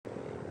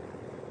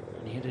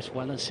And here is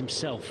Wellens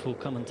himself, who'll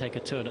come and take a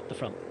turn at the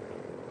front.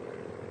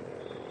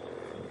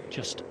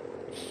 Just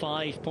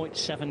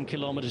 5.7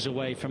 kilometres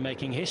away from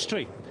making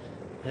history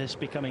as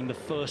becoming the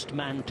first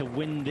man to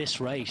win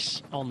this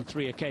race on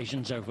 3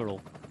 occasions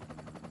overall.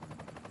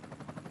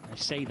 I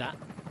say that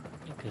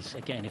because,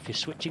 again, if you're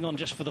switching on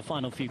just for the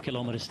final few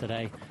kilometres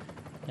today,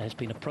 there's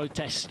been a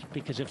protest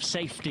because of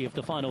safety of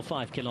the final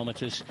 5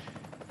 kilometres,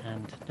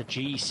 and the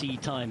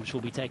GC times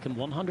will be taken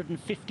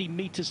 150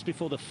 metres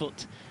before the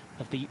foot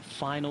of the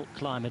final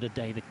climb of the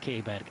day, the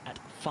Keiberg, at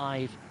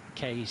 5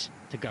 Ks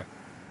to go.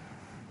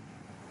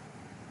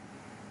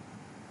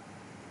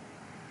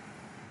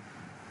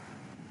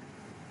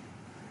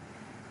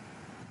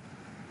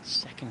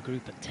 Second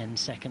group at 10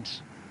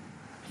 seconds.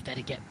 If they're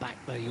to get back,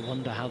 though, you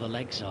wonder how the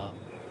legs are.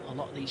 A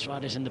lot of these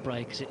riders in the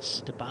breaks,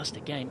 it's De Bast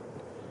again.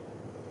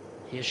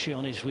 Hirschi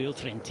on his wheel,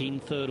 Trentin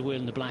third wheel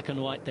in the black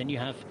and white. Then you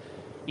have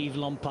Yves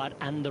Lampaert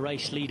and the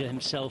race leader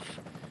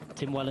himself,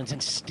 Tim Wellens,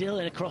 and still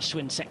in a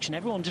crosswind section.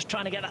 Everyone just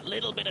trying to get that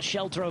little bit of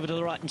shelter over to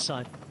the right-hand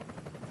side.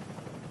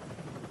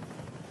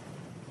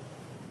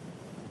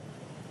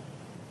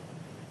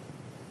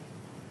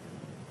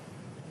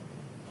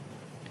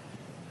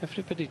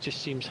 Everybody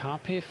just seems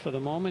happy for the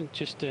moment,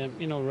 just,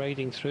 you know,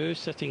 riding through,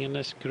 sitting in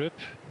this group.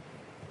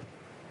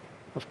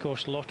 Of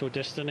course, Lotto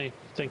Destiny,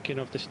 thinking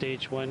of the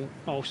stage win,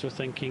 also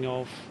thinking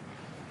of,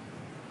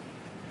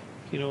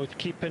 you know,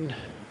 keeping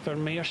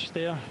Vermeers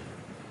there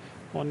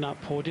on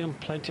that podium,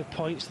 plenty of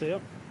points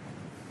there.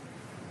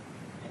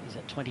 He's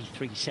at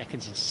 23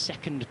 seconds in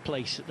second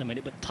place at the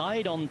minute, but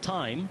tied on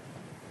time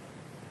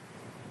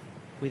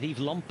with Yves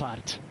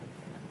Lampaert.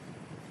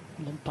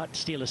 Lampaert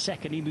steal a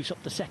second, he moves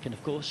up to second,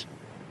 of course.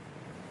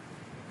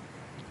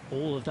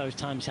 All of those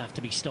times have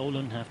to be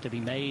stolen, have to be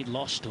made,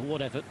 lost, or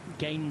whatever.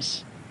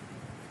 Gains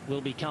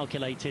will be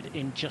calculated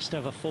in just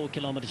over 4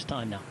 kilometres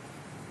time now.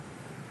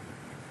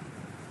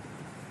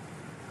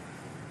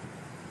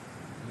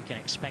 We can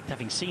expect,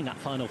 having seen that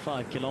final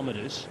 5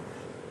 kilometres,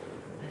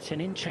 it's an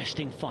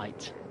interesting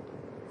fight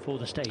for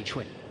the stage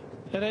win.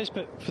 It is,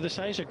 but for the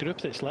size of group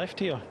that's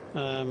left here,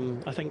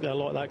 I think that a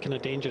lot of that kind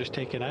of danger is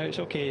taken out. It's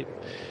okay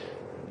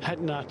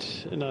hitting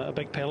that in a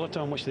big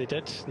peloton, which they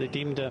did. They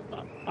deemed it,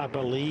 I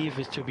believe,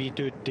 is to be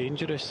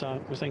dangerous. I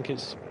think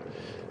it's,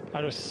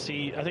 I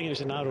think it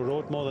was a narrow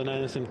road more than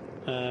anything,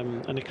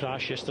 and the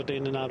crash yesterday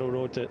in the narrow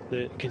road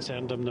that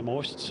concerned them the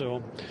most.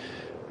 So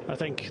I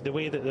think the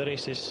way that the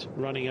race is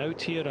running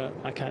out here,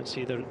 I can't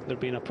see there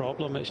being a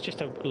problem. It's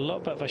just a little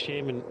bit of a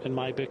shame in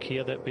my book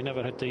here that we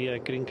never had the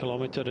green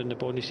kilometre and the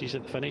bonuses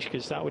at the finish,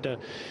 because that would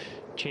have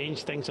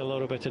changed things a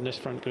little bit in this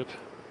front group.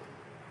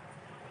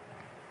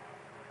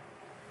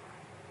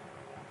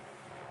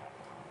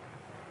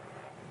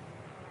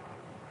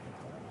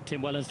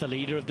 Tim Wellens, the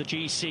leader of the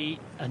GC,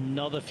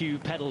 another few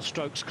pedal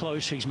strokes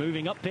close. He's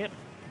moving up here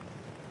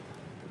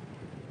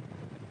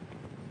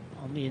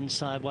on the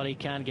inside while he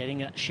can, getting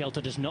that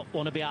shelter. Does not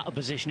want to be out of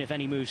position if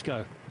any moves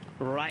go.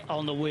 Right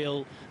on the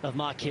wheel of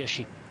Mark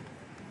Hirschi.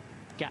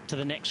 Gap to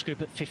the next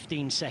group at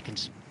 15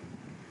 seconds.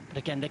 But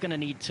again, they're going to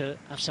need to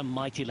have some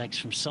mighty legs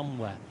from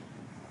somewhere.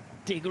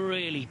 Dig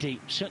really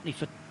deep, certainly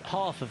for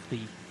half of the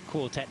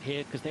quartet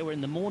here, because they were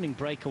in the morning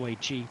breakaway,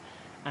 G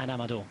and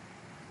Amador.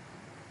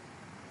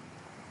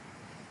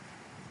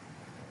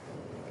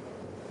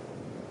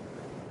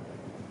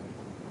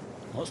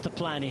 What's the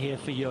plan here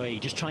for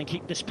UAE? Just try and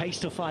keep this pace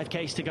till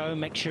 5Ks to go and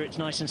make sure it's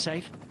nice and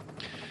safe?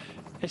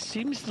 It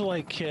seems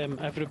like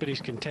everybody's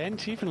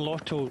content, even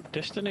Lotto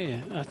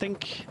Destiny. I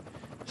think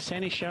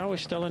Seneschal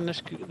is still in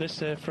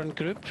this front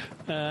group.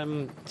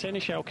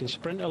 Seneschal can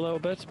sprint a little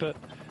bit, but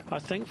I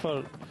think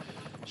for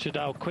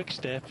Soudal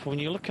Quickstep, when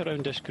you look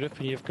around this group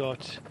and you've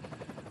got,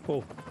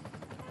 oh,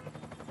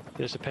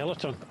 there's a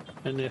peloton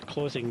and they're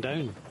closing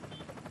down.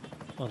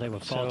 Well, they were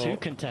far too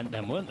content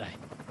then, weren't they?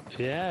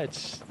 Yeah,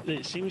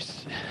 it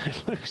seems,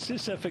 it looks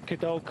as if it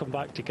could all come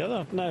back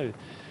together now.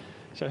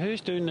 So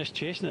who's doing this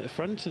chasing at the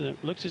front? And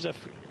it looks as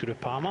if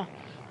Groupama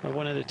are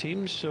one of the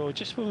teams. So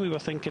just when we were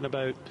thinking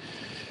about,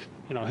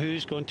 you know,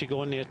 who's going to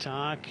go on the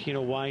attack, you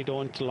know, why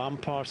don't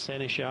Lampaert,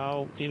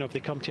 Seneschal, you know, if they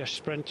come to a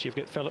sprint, you've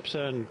got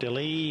Philipsen,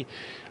 Delay.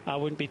 I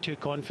wouldn't be too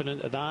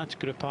confident of that.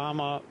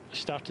 Groupama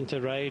starting to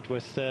ride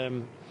with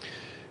a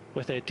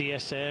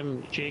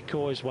DSM,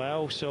 Jayco as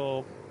well.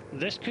 So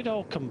this could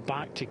all come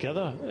back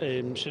together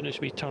as soon as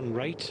we turn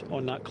right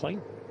on that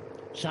climb.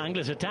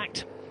 Zangler's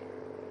attacked.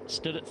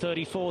 Stood at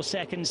 34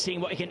 seconds, seeing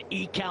what he can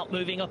eke out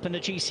moving up in the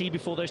GC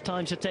before those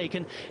times are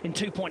taken in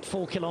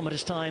 2.4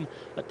 kilometres time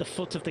at the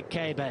foot of the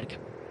Keiberg.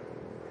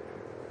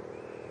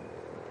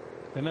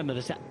 Remember,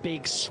 there's that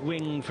big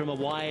swing from a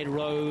wide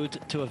road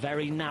to a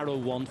very narrow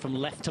one from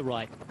left to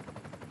right.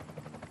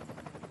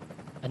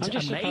 And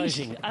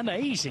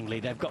amazingly,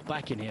 they've got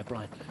back in here,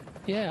 Brian.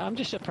 Yeah, I'm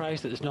just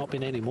surprised that there's not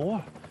been any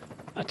more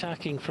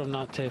attacking from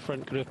that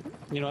front group.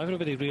 You know,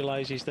 everybody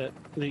realises that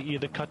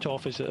the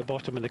cut-off is at the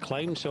bottom of the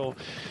climb, so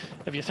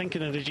if you're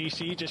thinking of the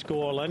GC, just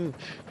go all in.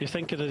 If you're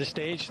thinking of the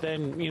stage,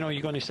 then, you know,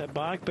 you're going to sit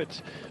back, but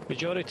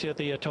majority of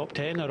the top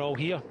 10 are all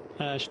here.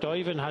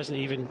 Stuyven hasn't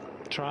even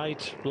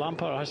tried.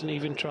 Lampard hasn't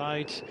even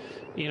tried.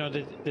 You know,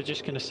 they're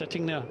just kind of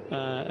sitting there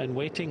and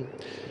waiting.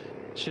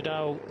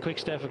 Soudal,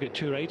 Quickstep have got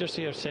 2 riders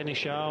here.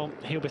 Seneschal,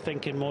 he'll be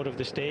thinking more of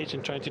the stage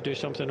and trying to do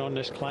something on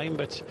this climb.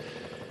 But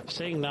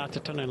saying that,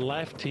 they're turning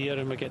left here,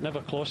 and we're getting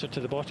ever closer to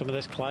the bottom of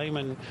this climb,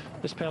 and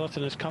this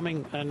peloton is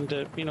coming,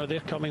 and you know, they're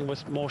coming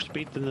with more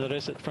speed than there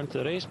is at the front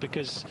of the race,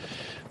 because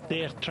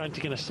they're trying to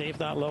kind of save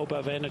that little bit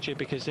of energy,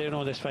 because they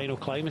know this final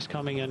climb is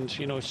coming, and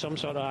you know, some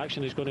sort of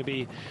action is going to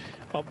be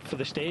up for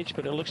the stage.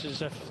 But it looks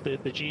as if the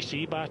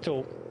GC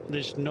battle,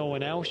 there's no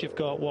one else. You've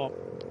got,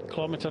 what,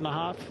 kilometre and a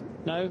half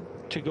now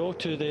to go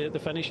to the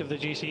finish of the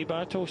GC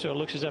battle, so it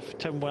looks as if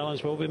Tim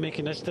Wellens will be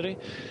making history.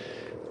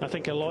 I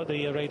think a lot of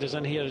the riders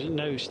in here are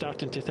now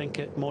starting to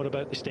think more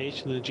about the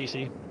stage than the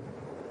GC.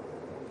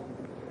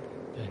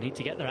 They need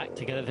to get their act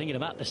together thinking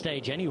about the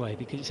stage anyway,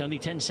 because it's only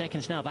 10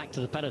 seconds now back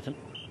to the peloton.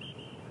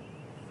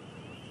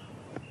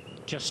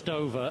 Just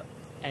over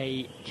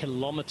a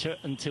kilometre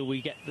until we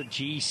get the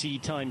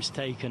GC times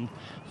taken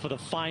for the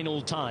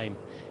final time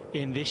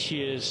in this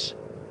year's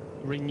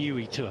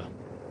Renewi Tour.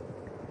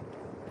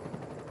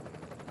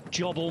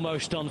 Job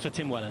almost done for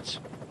Tim Wellens.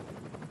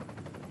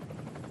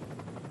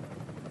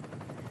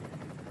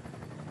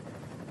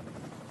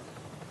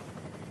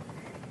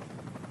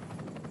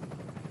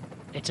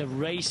 It's a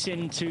race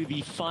into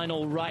the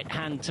final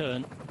right-hand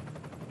turn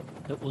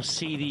that will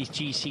see these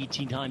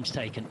GCT times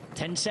taken.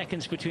 10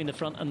 seconds between the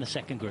front and the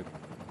second group.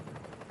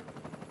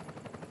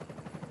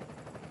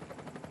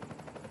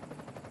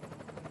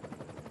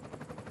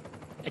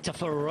 It's a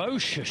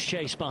ferocious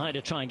chase behind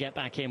to try and get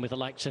back in with the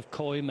likes of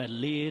Coy,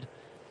 Medlead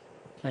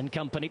and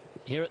company.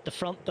 Here at the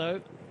front, though,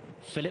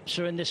 Phillips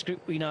are in this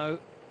group, we know.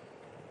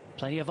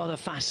 Plenty of other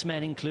fast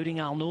men, including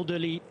Arnaud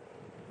Delis.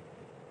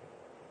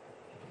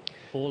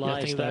 All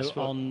eyes, though,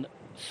 on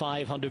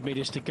 500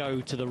 metres to go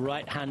to the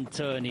right-hand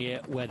turn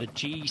here, where the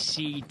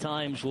GC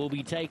times will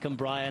be taken,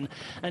 Brian.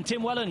 And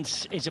Tim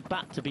Wellens is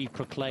about to be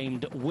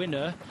proclaimed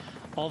winner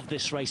of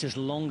this race as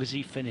long as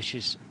he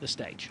finishes the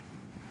stage.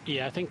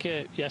 Yeah, I think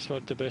Jesper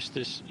de Bust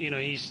is, you know,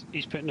 he's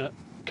putting a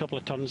couple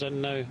of turns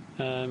in now,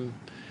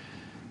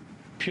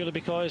 purely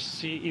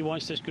because he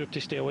wants this group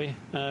to stay away.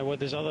 Where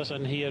there's others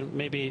in here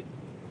maybe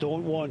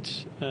don't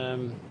want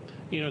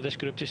you know, this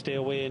group to stay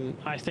away, and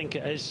I think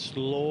it is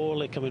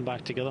slowly coming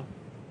back together.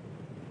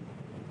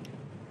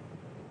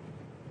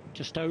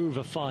 Just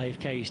over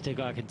 5Ks to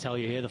go, I can tell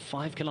you here. The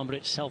 5 kilometre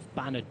itself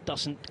banner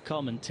doesn't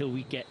come until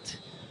we get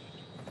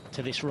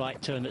to this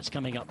right turn that's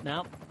coming up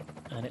now,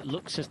 and it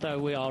looks as though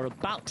we are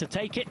about to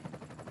take it.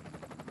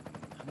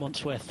 And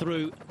once we're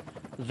through,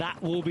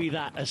 that will be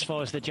that as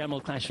far as the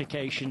general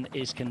classification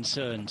is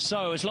concerned.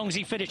 So as long as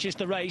he finishes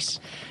the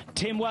race,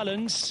 Tim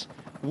Wellens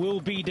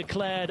will be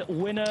declared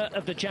winner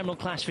of the general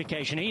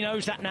classification. He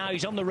knows that now.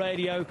 He's on the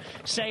radio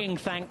saying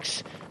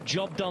thanks.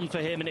 Job done for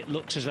him, and it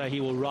looks as though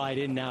he will ride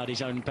in now at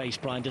his own pace.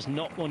 Brian does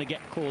not want to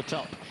get caught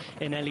up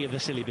in any of the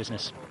silly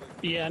business.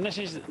 Yeah, and this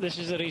is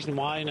the reason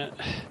why. And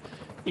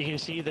you can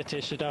see that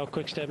Soudal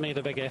Quickstep made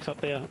a big effort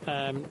there,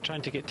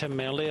 trying to get Tim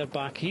Merlier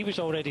back. He was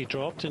already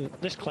dropped, and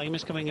this climb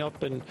is coming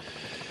up, and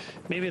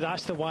maybe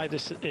that's why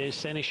this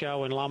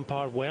Seneschal and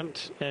Lampard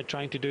weren't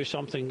trying to do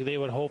something. They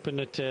were hoping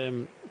that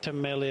Tim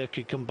Merlier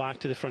could come back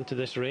to the front of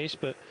this race,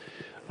 but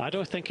I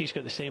don't think he's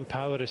got the same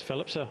power as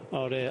Phillips or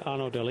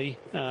Arnaud Delis.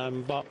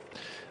 But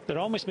they're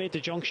almost made the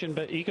junction,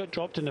 but he got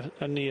dropped in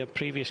the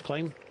previous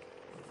climb.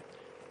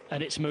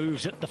 And it's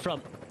moves at the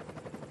front.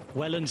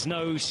 Wellens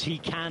knows he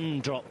can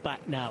drop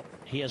back now.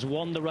 He has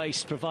won the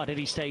race, provided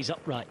he stays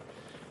upright.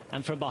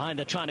 And from behind,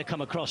 they're trying to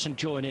come across and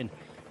join in.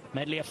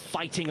 Medley are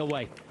fighting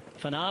away.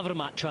 Van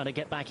Avermaet trying to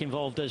get back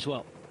involved as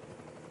well.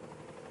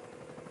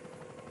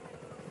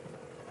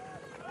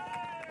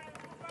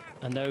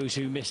 And those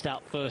who missed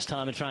out first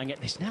time and try and get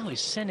this now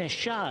is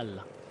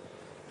Seneschal.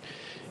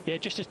 Yeah,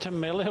 just as Tim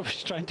Merlier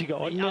was trying to get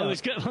on there. I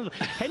was good.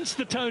 Hence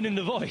the tone in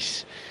the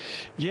voice.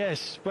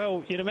 Yes,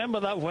 well, you remember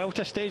that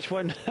Vuelta stage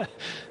when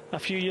a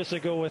few years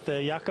ago with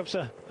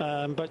Jakobsen,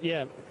 but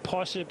yeah,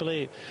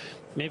 possibly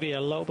maybe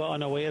a little bit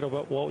unaware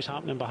about what was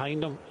happening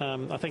behind him.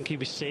 I think he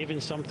was saving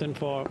something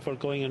for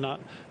going in that.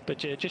 But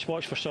just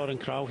watch for Søren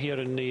Kragh here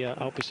in the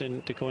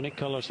Alpecin Deconic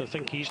colours. I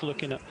think he's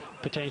looking at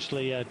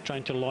potentially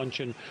trying to launch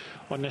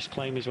on this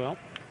climb as well.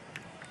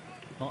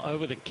 Well,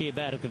 over the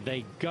Kieberg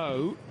they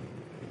go.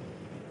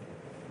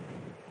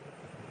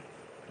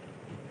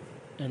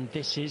 And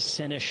this is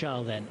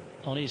Seneschal then.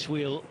 On his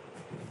wheel,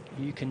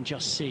 you can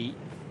just see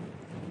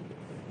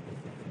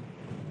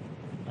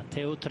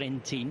Matteo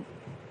Trentin.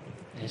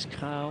 There's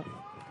Kragh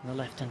on the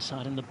left-hand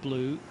side in the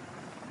blue.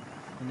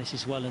 And this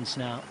is Wellens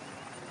now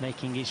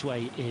making his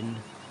way in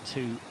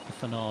to the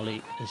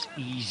finale as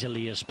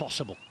easily as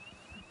possible.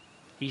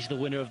 He's the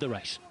winner of the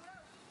race.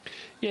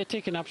 Yeah,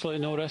 taking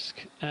absolutely no risk.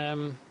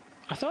 I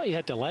thought he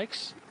had the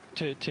legs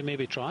to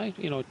maybe try,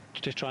 you know,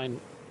 to try and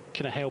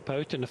kind of help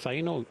out in the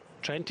final.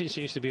 Trentin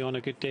seems to be on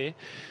a good day.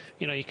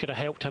 You know, he could have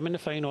helped him in the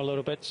final a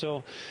little bit,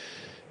 so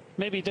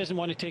maybe he doesn't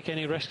want to take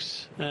any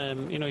risks.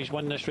 You know, he's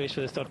won this race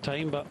for the third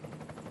time, but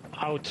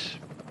I would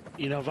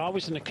You know, if I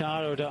was in the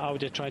car, I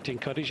would have tried to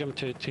encourage him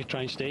to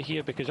try and stay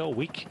here, because all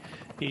week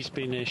he's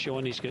been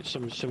showing he's got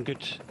some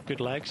good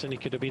legs, and he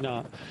could have been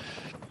a,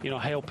 you know,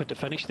 help at the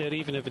finish there,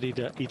 even if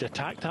he'd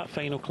attacked that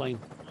final climb.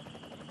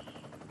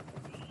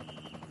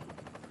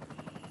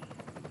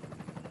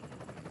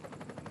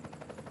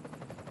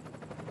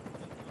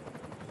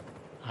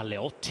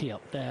 Aleotti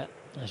up there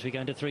as we go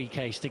into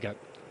 3Ks to go.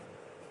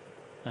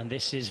 And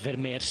this is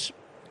Vermeers,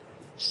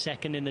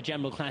 second in the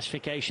general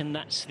classification.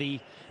 That's the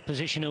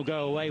position he'll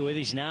go away with.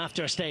 He's now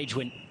after a stage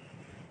win.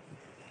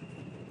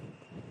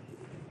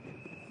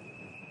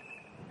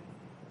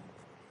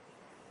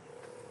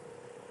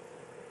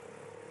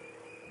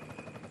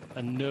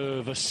 A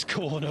nervous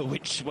corner.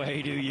 Which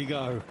way do you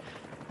go?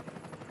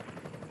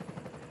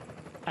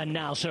 And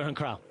now Søren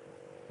Kragh.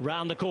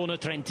 Round the corner,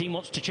 Trentin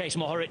wants to chase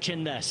Mohoric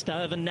in there.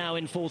 Stuyven now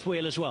in fourth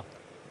wheel as well.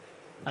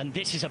 And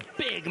this is a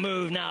big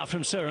move now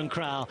from Søren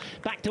Kragh.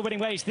 Back to winning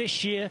ways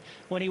this year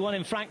when he won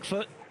in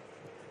Frankfurt.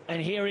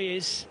 And here he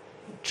is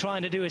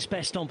trying to do his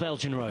best on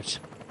Belgian roads.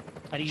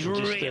 And he's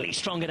really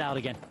strung it out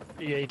again.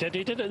 Yeah, he did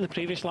it in the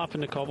previous lap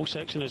in the cobble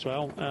section as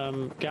well.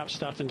 Gaps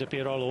starting to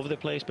appear all over the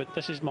place, but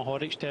this is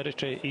Mohoric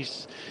territory.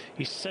 He's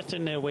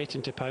sitting there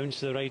waiting to pounce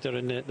the rider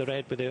in the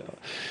red with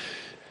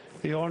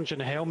the orange and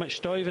the helmet.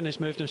 Stuyven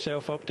has moved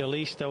himself up.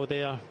 Deli still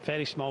there.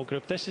 Very small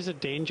group. This is a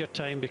danger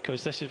time,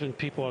 because this is when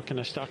people are kind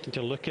of starting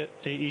to look at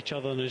each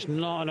other, and there's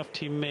not enough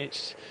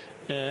teammates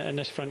in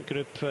this front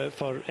group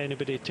for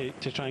anybody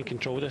to try and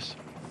control this.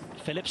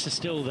 Phillips is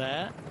still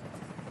there,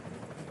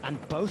 and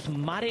both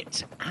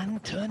Marit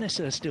and Turnus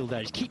are still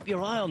there. Just keep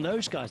your eye on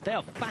those guys. They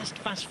are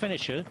fast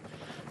finisher.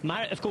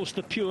 Marit, of course,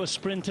 the pure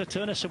sprinter.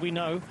 Turnus, we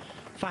know,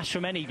 fast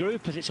from any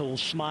group, as it's all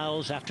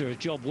smiles after a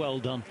job well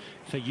done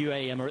for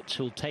UAE Emirates,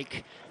 who'll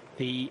take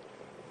the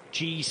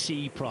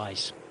GC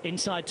prize.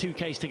 Inside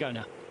 2Ks to go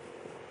now.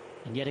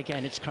 And yet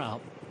again, it's Kragh.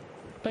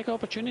 Big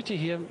opportunity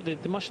here. They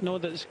must know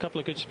that there's a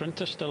couple of good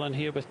sprinters still in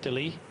here with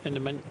Deli in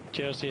the mint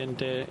jersey and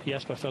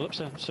Jesper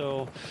Philipsen.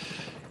 So,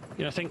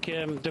 you know, I think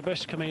De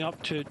Bus coming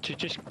up to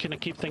just kind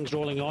of keep things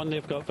rolling on.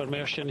 They've got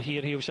Vermeers in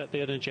here. He'll sit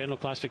there in general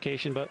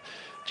classification, but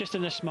just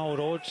in this small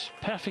roads,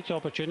 perfect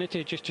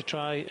opportunity just to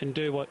try and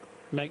do what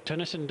Mike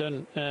Tunnison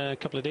done a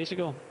couple of days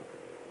ago.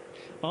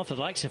 Well, for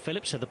the likes of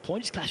Phillips, so the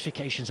points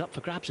classification's up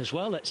for grabs as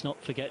well. Let's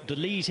not forget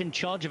Deli's in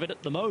charge of it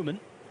at the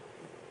moment.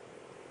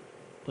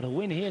 But a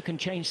win here can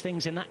change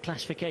things in that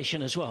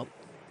classification as well.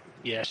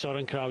 Yeah,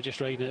 Søren Kragh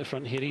just riding at the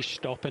front here. He's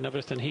stopping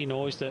everything. He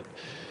knows that,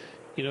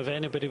 you know, if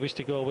anybody was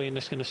to go away in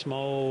this kind of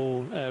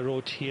small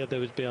road here, there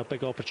would be a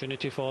big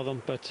opportunity for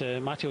them. But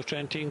Matteo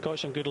Trentin got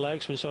some good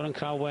legs when Søren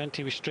Kragh went.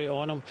 He was straight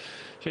on him.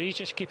 So he's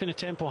just keeping the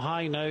tempo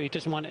high now. He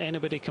doesn't want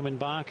anybody coming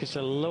back. It's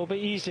a little bit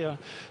easier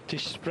to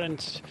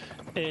sprint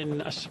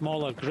in a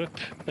smaller group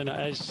than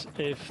it is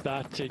if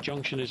that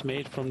junction is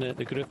made from the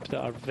group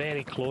that are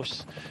very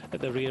close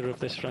at the rear of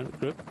this front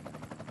group.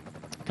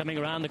 Coming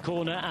around the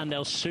corner, and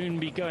they'll soon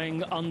be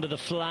going under the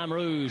Flamme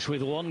Rouge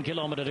with 1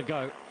 kilometre to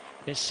go.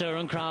 It's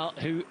Søren Kragh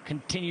who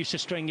continues to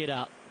string it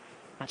out.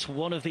 That's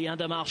one of the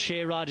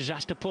Intermarché riders who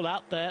has to pull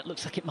out there.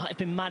 Looks like it might have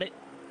been Marit.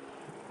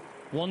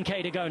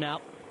 1K to go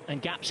now,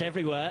 and gaps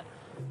everywhere.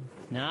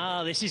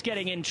 Now this is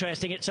getting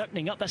interesting. It's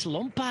opening up. That's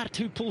Lompard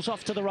who pulls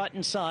off to the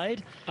right-hand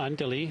side. And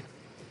Deli.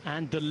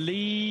 And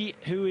Deli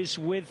who is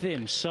with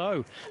him.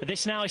 So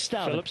this now is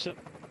Stuyven. Philipsen.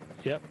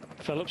 Yep,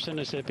 Philipsen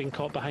has been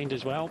caught behind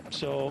as well.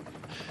 So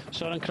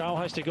Søren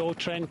Kragh has to go.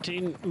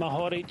 Trentin,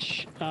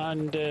 Mohoric,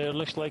 and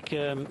looks like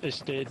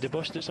it's the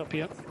Bus that's up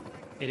here.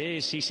 It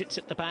is. He sits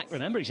at the back.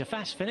 Remember, he's a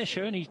fast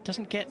finisher, and he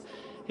doesn't get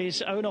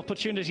his own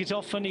opportunities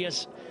often. He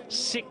has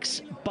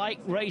 6 bike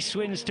race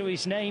wins to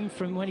his name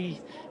from when he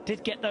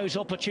did get those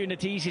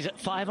opportunities. He's at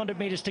 500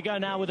 metres to go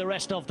now with the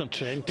rest of them.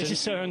 Trentin. This is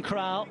Søren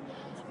Kragh,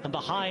 and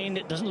behind,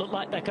 it doesn't look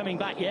like they're coming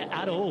back yet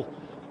at all.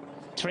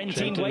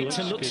 Trentin waits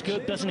and looks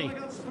good, doesn't he?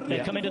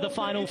 They're coming to the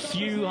final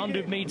few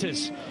hundred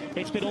metres.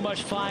 It's been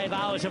almost 5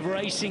 hours of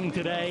racing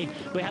today.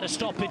 We had a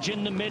stoppage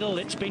in the middle.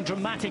 It's been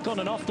dramatic on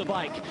and off the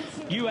bike.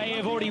 UAE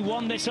have already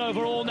won this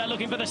overall, and they're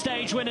looking for the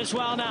stage win as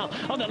well now.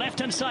 On the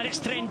left-hand side, it's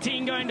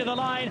Trentin going to the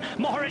line.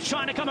 Mohoric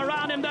trying to come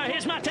around him, though.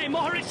 Here's Matej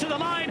Mohoric to the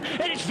line.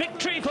 It is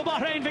victory for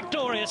Bahrain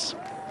victorious.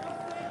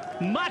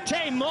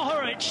 Matej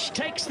Mohoric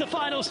takes the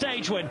final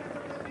stage win.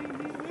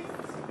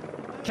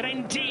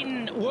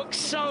 Trentin worked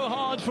so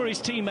hard for his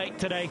teammate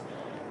today.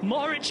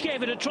 Mohoric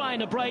gave it a try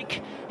and a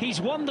break. He's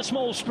won the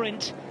small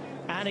sprint,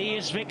 and he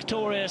is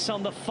victorious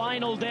on the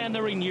final day in the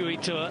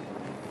Renewi Tour.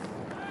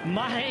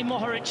 Matej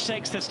Mohoric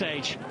takes the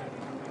stage.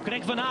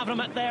 Greg van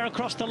Avermaet there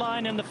across the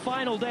line in the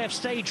final day of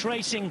stage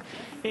racing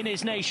in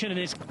his nation. And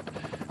his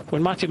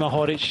when Matej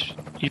Mohoric,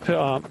 you put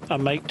a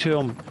mic to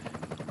him,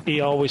 he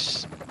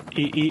always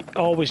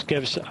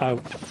gives a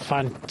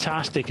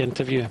fantastic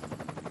interview.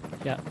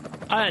 Yeah.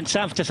 And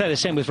Sam, to say the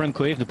same with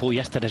Remco Evenepoel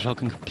yesterday as well,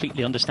 can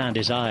completely understand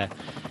his ire.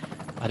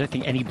 I don't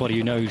think anybody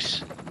who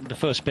knows the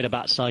first bit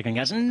about cycling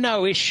has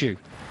no issue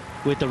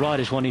with the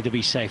riders wanting to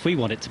be safe. We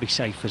want it to be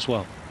safe as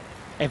well.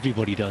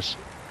 Everybody does.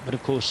 But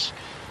of course,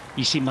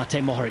 you see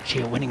Matej Mohoric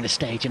here winning the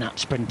stage and out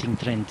sprinting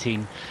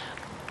Trentin.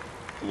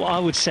 what I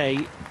would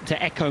say,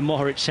 to echo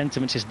Moharit's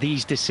sentiments, is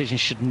these decisions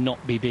should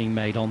not be being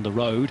made on the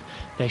road.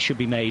 They should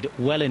be made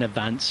well in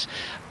advance.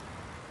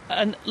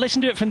 And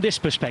listen to it from this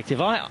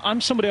perspective. I'm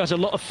somebody who has a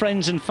lot of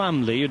friends and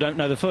family who don't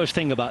know the first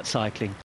thing about cycling.